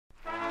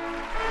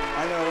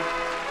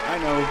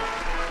know.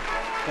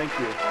 Thank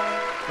you.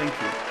 Thank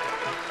you.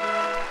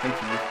 Thank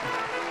you.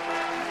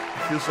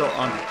 I feel so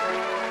honored.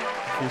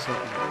 I feel so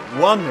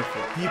honored.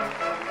 Wonderful people.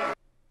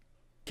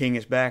 King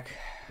is back.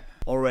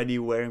 Already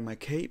wearing my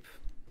cape.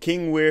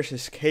 King wears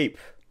his cape.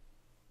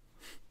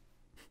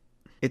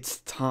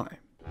 It's time.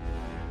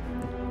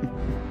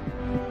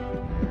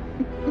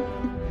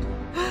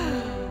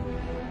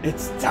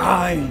 It's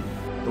time.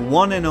 The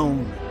one and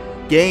only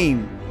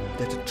game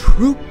that the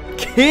true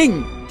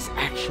king is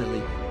actually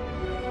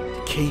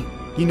the king.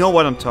 You know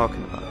what I'm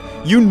talking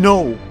about. You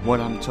know what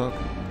I'm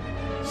talking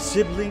about.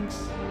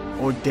 Siblings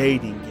or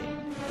dating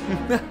game.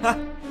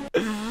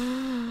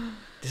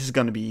 This is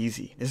gonna be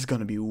easy. This is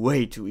gonna be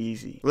way too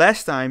easy.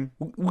 Last time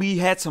we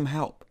had some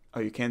help. Oh,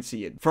 you can't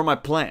see it. From my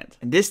plant.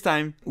 And this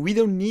time we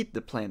don't need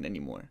the plant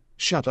anymore.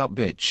 Shut up,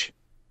 bitch.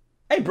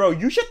 Hey bro,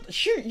 you should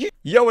shoot.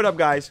 Yo, what up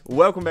guys?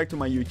 Welcome back to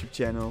my YouTube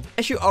channel.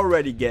 As you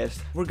already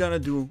guessed, we're gonna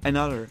do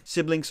another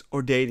siblings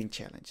or dating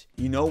challenge.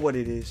 You know what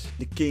it is.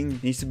 The king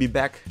needs to be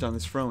back on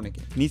his throne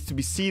again. He needs to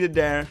be seated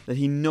there, that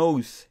he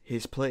knows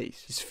his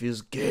place. This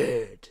feels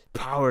good.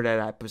 Power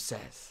that I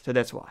possess. So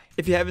that's why.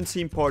 If you haven't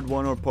seen part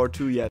 1 or part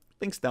 2 yet,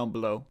 links down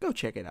below. Go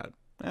check it out.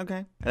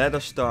 Okay? And let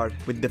us start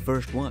with the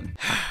first one.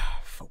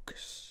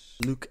 Focus.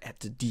 Look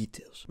at the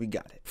details. We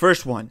got it.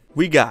 First one.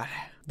 We got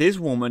this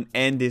woman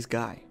and this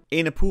guy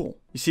in a pool.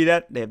 You see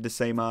that? They have the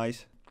same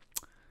eyes.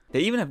 They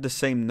even have the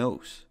same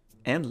nose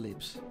and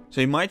lips.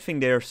 So you might think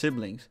they are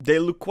siblings. They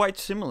look quite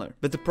similar.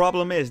 But the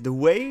problem is the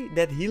way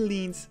that he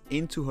leans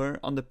into her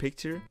on the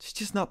picture. It's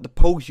just not the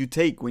pose you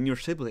take when you're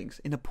siblings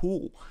in a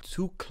pool.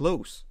 Too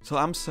close. So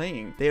I'm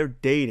saying they are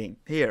dating.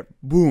 Here,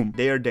 boom,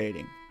 they are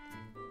dating.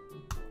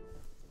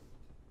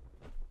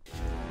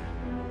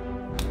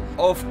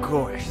 Of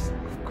course.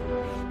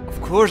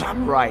 Of course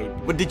I'm right.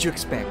 What did you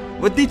expect?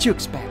 What did you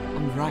expect?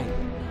 I'm right.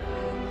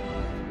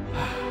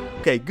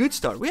 Okay, good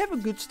start. We have a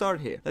good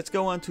start here. Let's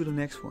go on to the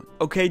next one.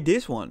 Okay,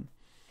 this one.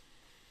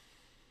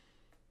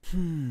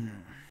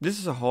 This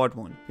is a hard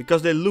one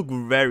because they look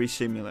very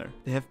similar.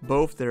 They have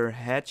both their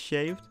heads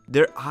shaved.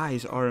 Their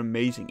eyes are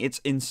amazing. It's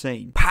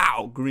insane.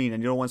 Pow, green,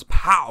 and the other one's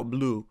pow,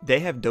 blue. They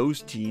have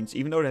those genes,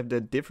 even though they have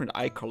the different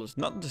eye colors.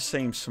 Not the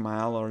same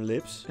smile or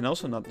lips, and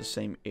also not the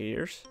same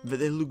ears. But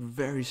they look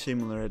very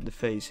similar at the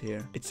face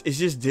here. It's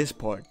just this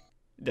part.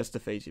 That's the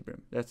face,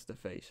 Ibrahim. That's the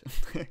face.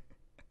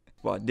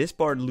 Wow, this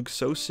part looks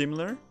so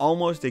similar.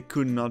 Almost they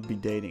could not be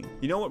dating.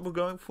 You know what we're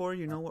going for?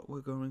 You know what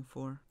we're going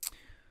for?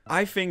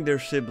 I think they're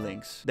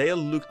siblings. They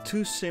look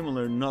too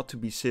similar not to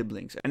be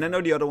siblings. And I know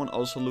the other one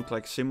also looked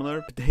like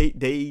similar. But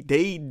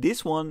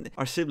this one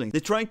are siblings. They're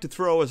trying to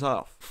throw us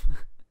off.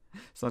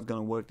 It's not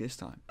gonna work this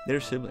time.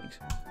 They're siblings.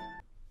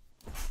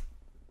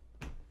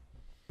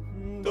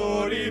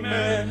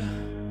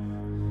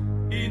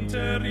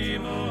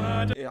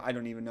 Yeah, I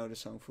don't even know the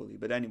song fully,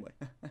 but anyway.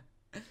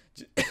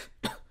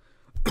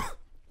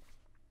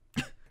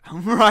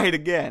 I'm right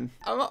again.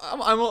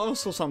 I'm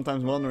also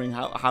sometimes wondering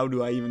how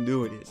do I even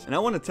do this. And I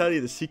want to tell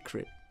you the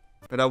secret,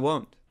 but I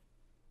won't.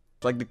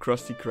 It's like the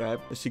Krusty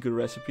Krab, the secret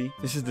recipe.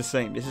 This is the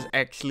same. This is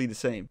actually the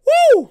same.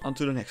 Woo! On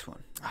to the next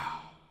one.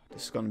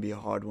 This is gonna be a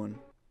hard one.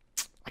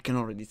 I can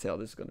already tell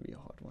this is gonna be a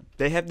hard one.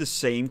 They have the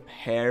same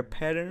hair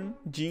pattern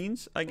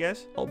genes, I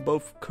guess. All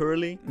both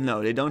curly.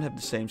 No, they don't have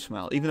the same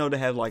smile. Even though they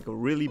have like a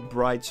really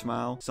bright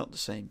smile, it's not the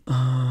same.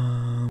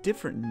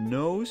 Different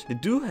nose. They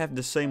do have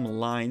the same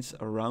lines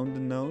around the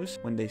nose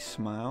when they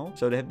smile.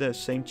 So they have the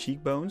same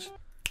cheekbones.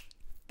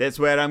 That's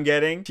what I'm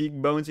getting.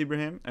 Cheekbones,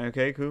 Ibrahim.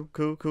 Okay, cool,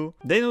 cool, cool.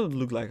 They don't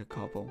look like a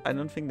couple. I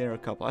don't think they're a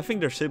couple. I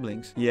think they're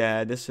siblings.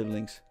 Yeah, they're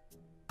siblings.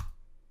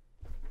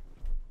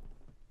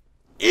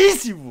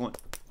 Easy one.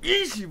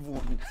 Easy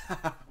one.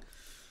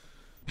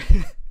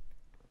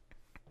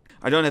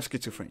 I don't have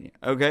schizophrenia,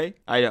 okay?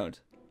 I don't.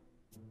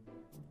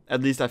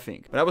 At least I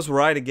think. But I was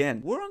right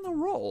again. We're on a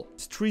roll.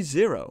 It's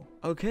 3-0.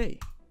 Okay.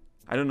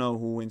 I don't know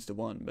who wins the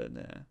one, but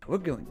we're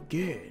going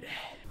good.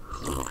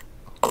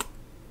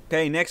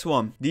 Okay, next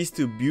one. These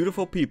two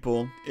beautiful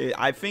people.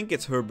 I think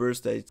it's her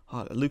birthday.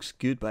 Oh, that looks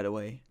good, by the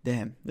way.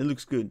 Damn, that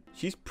looks good.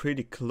 She's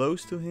pretty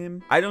close to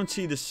him. I don't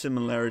see the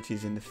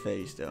similarities in the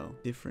face, though.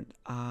 Different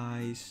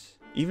eyes.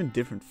 Even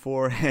different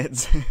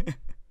foreheads.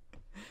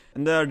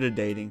 And they're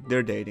dating.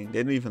 They're dating.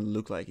 They don't even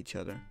look like each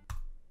other.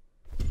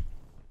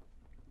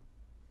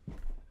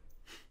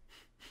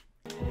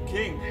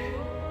 King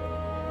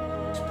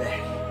is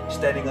back,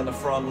 standing on the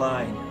front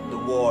line of the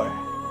war.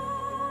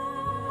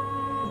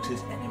 Looks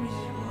his enemies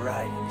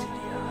right into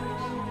the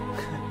eyes.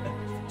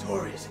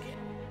 Victorious again.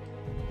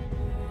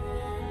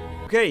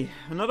 Okay,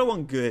 another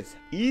one good.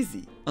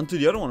 Easy. Onto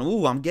the other one.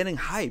 Ooh, I'm getting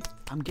hyped.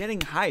 I'm getting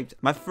hyped.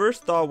 My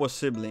first thought was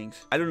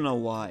siblings. I don't know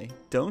why.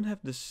 Don't have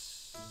the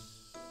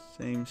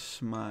same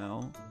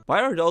smile.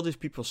 Why are all these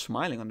people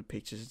smiling on the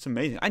pictures? It's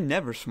amazing. I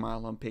never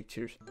smile on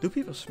pictures. Do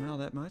people smile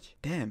that much?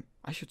 Damn.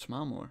 I should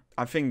smile more.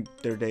 I think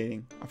they're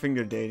dating. I think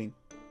they're dating.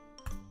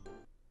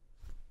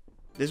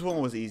 This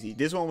one was easy.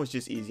 This one was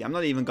just easy. I'm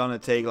not even gonna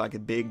take like a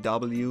big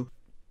W.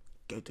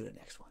 Go to the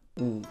next one.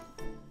 Ooh.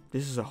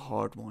 This is a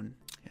hard one.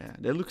 Yeah,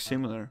 they look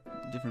similar.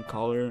 different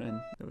color,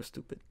 and that was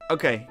stupid.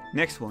 Okay,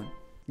 next one.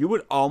 You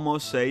would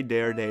almost say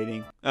they're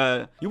dating.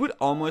 You would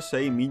almost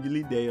say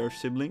immediately they are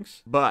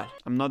siblings, but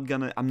I'm not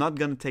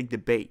gonna take the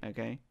bait,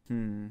 okay?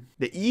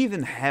 They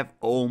even have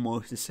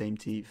almost the same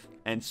teeth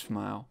and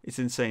smile. It's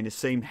insane. The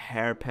same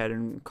hair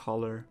pattern,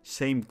 color,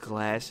 same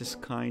glasses,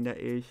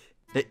 kinda-ish.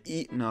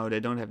 No, they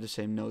don't have the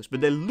same nose,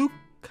 but they look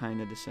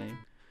kinda the same.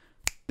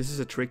 This is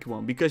a tricky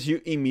one because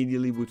you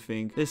immediately would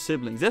think they're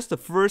siblings. That's the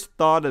first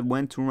thought that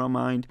went through my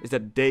mind, is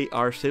that they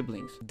are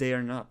siblings. They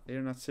are not. They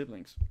are not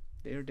siblings.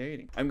 They are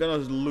dating. I'm gonna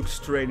look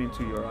straight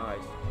into your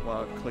eyes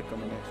while I click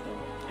on the next one.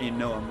 And you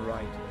know I'm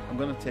right. I'm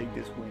gonna take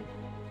this win.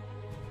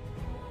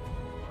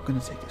 I'm gonna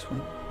take this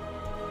win.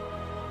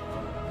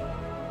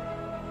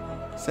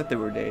 Said they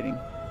were dating.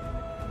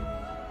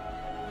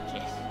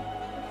 Yes.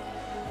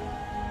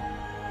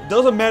 It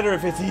doesn't matter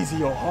if it's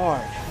easy or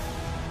hard.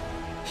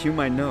 You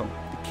might know,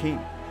 the king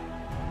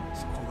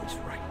is always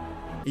right.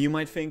 You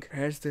might think,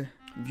 here's the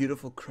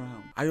beautiful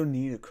crown. I don't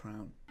need a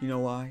crown. You know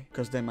why?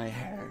 Because then my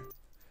hair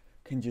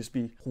can just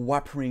be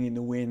whoppering in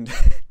the wind.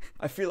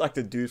 I feel like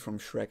the dude from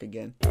Shrek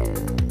again.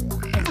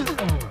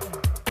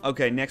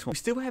 Okay, next one. We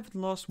still haven't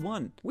lost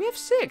one. We have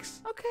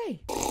 6.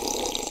 Okay.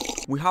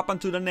 We hop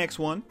onto the next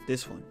one.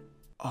 This one.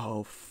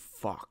 Oh,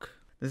 fuck.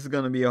 This is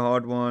gonna be a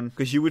hard one.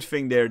 Because you would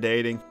think they're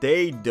dating.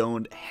 They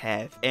don't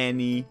have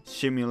any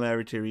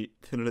similarities.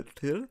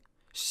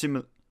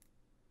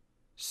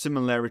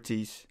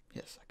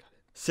 Yes, I got it.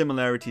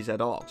 Similarities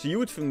at all. So you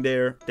would think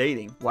they're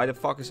dating. Why the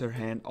fuck is her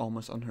hand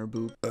almost on her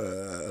boob?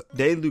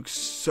 They look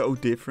so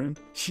different.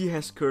 She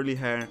has curly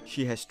hair.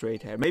 She has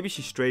straight hair. Maybe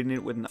she straightened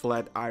it with a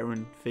flat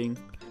iron thing.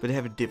 But they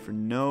have a different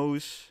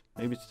nose.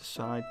 Maybe it's the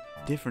side.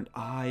 Different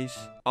eyes.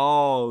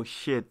 Oh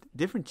shit.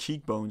 Different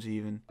cheekbones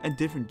even. And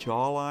different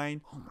jawline.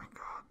 Oh my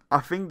god.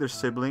 I think they're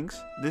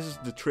siblings. This is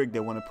the trick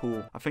they want to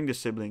pull. I think they're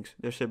siblings.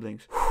 They're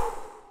siblings.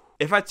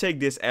 If I take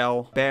this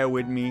L, bear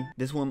with me.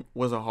 This one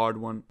was a hard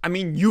one. I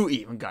mean, you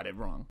even got it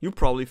wrong. You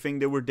probably think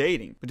they were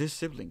dating. But they're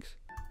siblings.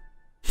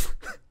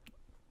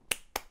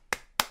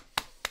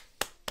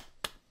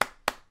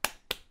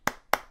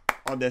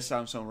 Oh, that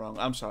sounds so wrong.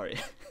 I'm sorry.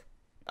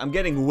 I'm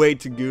getting way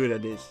too good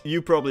at this.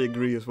 You probably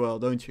agree as well,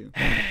 don't you?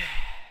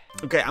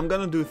 Okay, I'm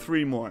gonna do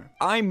 3 more.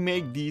 I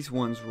make these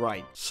ones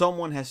right.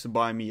 Someone has to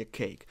buy me a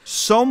cake.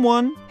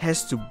 Someone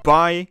has to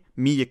buy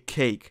me a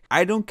cake.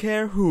 I don't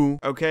care who,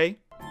 okay?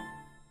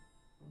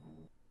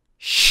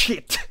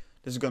 Shit!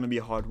 This is gonna be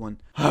a hard one.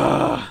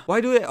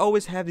 Why do they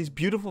always have these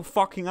beautiful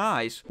fucking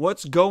eyes?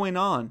 What's going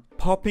on?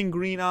 Popping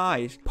green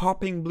eyes.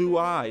 Popping blue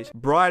eyes.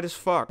 Bright as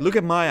fuck. Look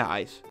at my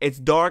eyes. It's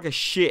dark as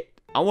shit.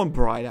 I want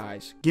bright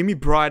eyes. Give me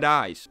bright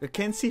eyes. I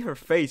can't see her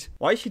face.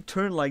 Why is she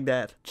turned like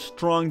that?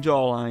 Strong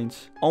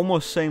jawlines.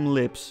 Almost same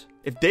lips.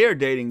 If they are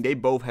dating, they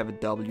both have a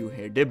W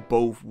here. They're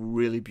both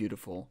really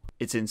beautiful.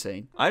 It's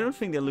insane. I don't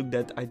think they look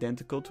that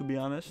identical, to be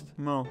honest.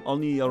 No,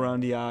 only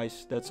around the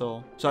eyes. That's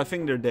all. So I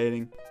think they're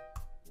dating.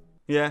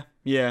 Yeah.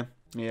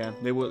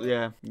 They will.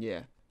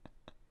 Yeah.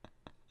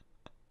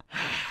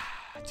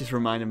 Just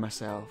reminded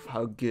myself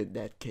how good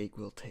that cake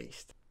will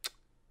taste.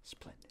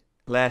 Splendid.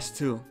 Last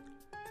 2.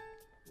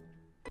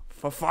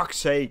 For fuck's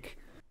sake.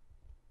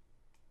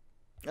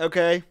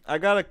 Okay, I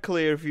got a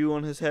clear view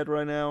on his head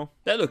right now.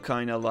 That look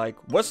kinda like...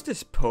 What's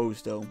this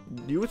pose though?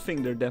 You would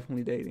think they're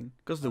definitely dating.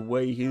 Because the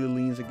way he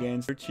leans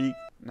against her cheek.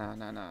 Nah.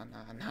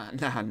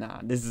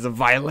 This is a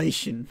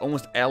violation.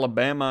 Almost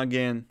Alabama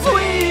again.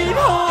 Sweet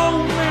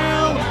home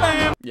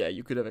Alabama. Yeah,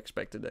 you could have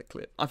expected that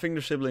clip. I think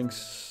they're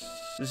siblings.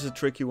 This is a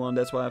tricky one.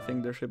 That's why I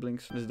think they're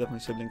siblings. This is definitely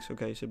siblings.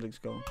 Okay, siblings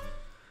go.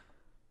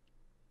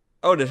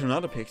 Oh, there's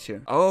another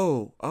picture.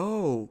 Oh,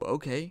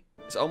 okay.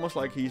 It's almost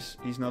like he's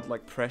not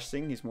like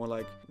pressing. He's more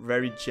like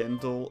very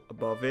gentle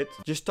above it.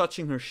 Just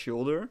touching her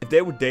shoulder. If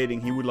they were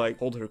dating, he would like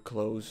hold her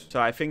close.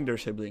 So I think they're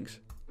siblings.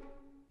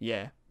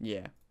 Yeah.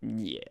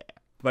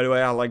 By the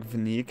way, I like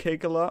vanilla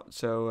cake a lot.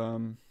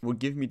 So, would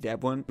give me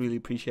that one. Really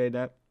appreciate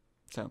that.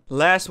 So,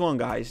 last one,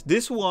 guys.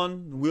 This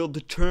one will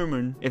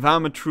determine if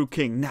I'm a true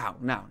king. No.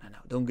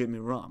 Don't get me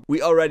wrong.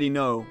 We already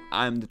know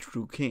I'm the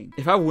true king.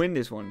 If I win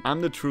this one,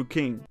 I'm the true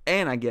king.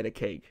 And I get a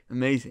cake.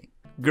 Amazing.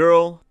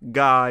 Girl,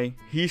 guy,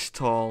 he's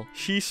tall,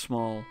 she's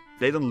small.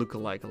 They don't look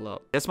alike a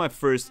lot. That's my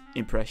first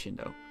impression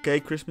though. Okay,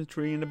 Christmas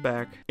tree in the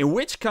back. In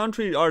which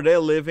country are they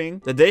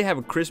living that they have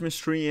a Christmas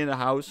tree in the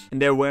house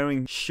and they're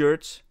wearing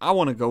shirts? I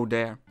want to go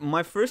there.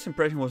 My first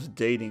impression was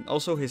dating.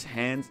 Also, his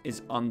hand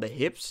is on the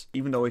hips.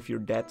 Even though if you're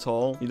that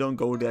tall, you don't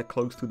go that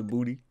close to the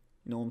booty.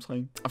 You know what I'm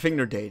saying? I think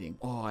they're dating.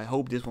 Oh, I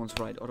hope this one's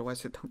right.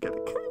 Otherwise, I don't get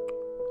a cake.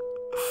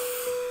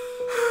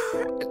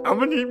 I'm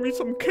gonna need me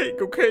some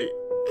cake, okay?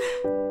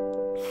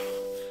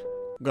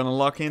 Gonna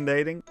lock in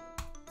dating.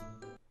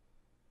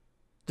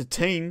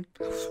 Detain.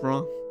 What's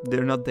wrong?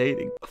 They're not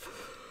dating.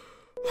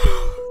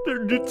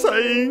 They're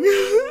detaining.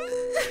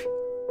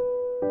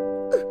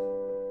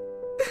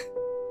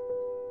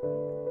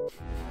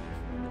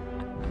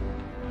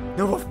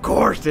 No, of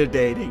course they're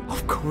dating.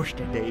 Of course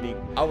they're dating.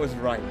 I was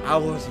right.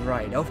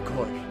 Of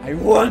course. I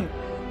won.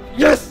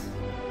 Yes.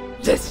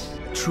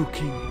 True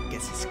king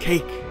gets his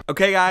cake.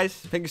 Okay guys,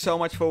 thank you so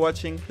much for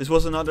watching. This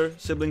was another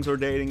siblings or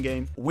dating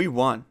game. We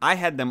won. I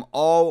had them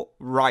all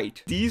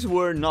right. These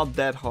were not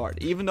that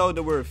hard. Even though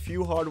there were a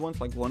few hard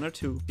ones, like 1 or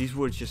 2, these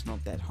were just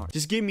not that hard.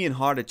 Just give me a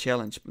harder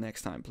challenge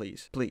next time,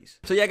 please. Please.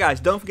 So yeah guys,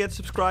 don't forget to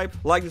subscribe.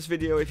 Like this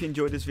video if you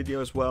enjoyed this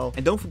video as well.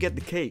 And don't forget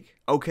the cake,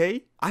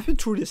 okay? I've been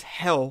through this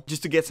hell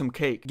just to get some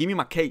cake. Give me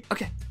my cake.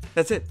 Okay,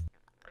 that's it.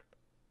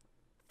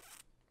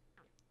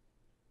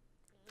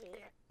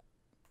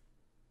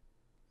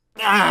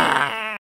 Ah!